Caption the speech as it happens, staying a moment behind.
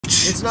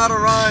It's not a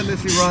rhyme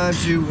if you rhyme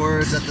two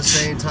words at the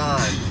same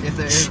time. If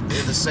they're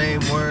the same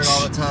word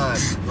all the time.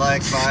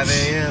 Like 5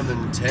 a.m.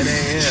 and 10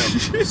 a.m.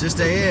 It's just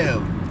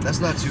a.m. That's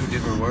not two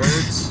different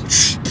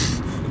words.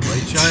 Why are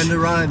you trying to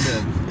rhyme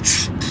them?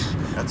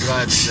 That's what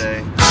I'd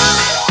say.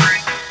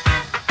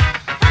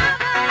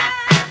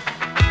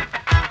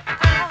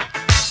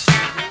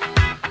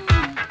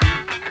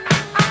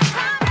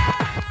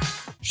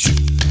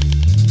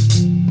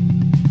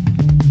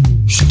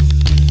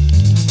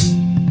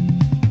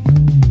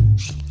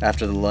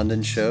 After the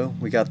London show,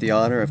 we got the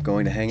honor of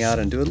going to hang out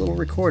and do a little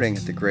recording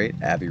at the great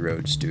Abbey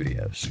Road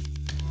Studios.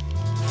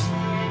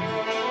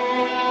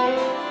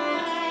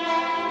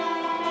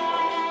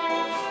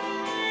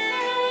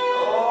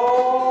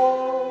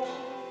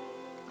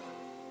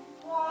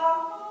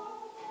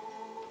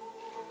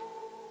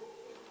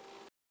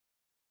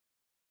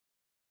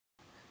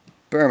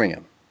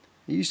 Birmingham.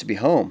 It used to be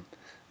home.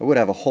 I would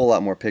have a whole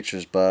lot more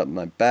pictures, but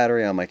my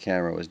battery on my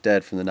camera was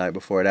dead from the night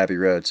before at Abbey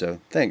Road, so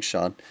thanks,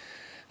 Sean.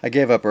 I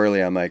gave up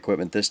early on my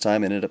equipment this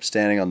time and ended up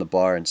standing on the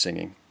bar and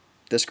singing.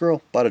 This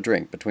girl bought a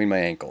drink between my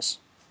ankles.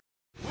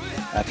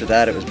 After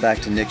that, it was back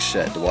to Nick's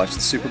shed to watch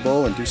the Super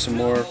Bowl and do some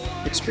more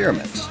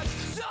experiments.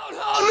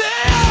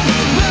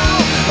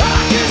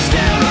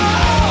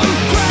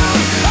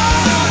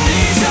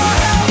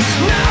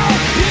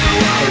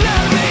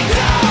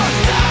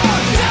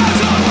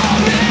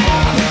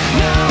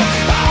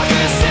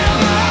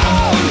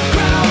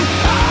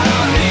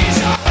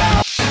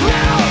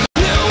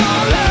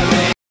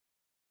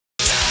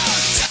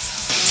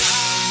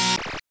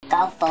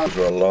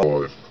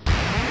 Alive.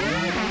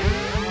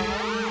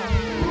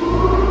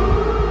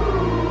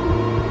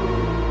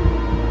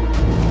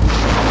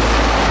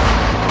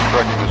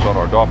 Tracking this on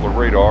our Doppler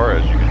radar,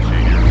 as you can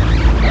see here.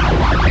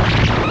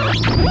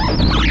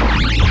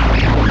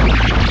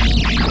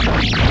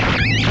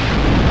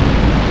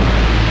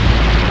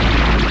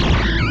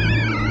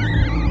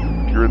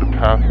 If you're in the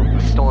path of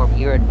the storm,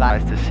 you're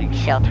advised to seek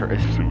shelter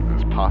as soon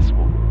as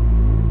possible.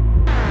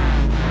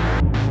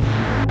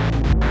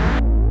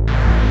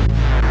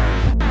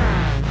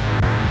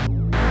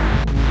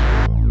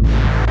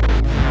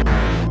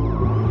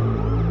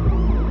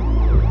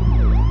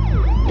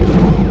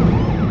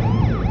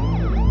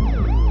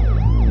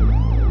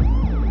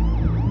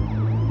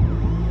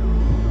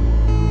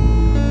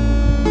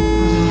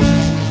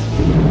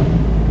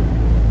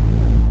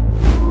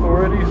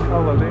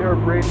 They are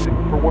bracing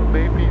for what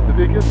may be the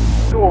biggest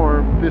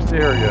storm this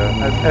area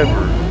has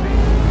ever seen.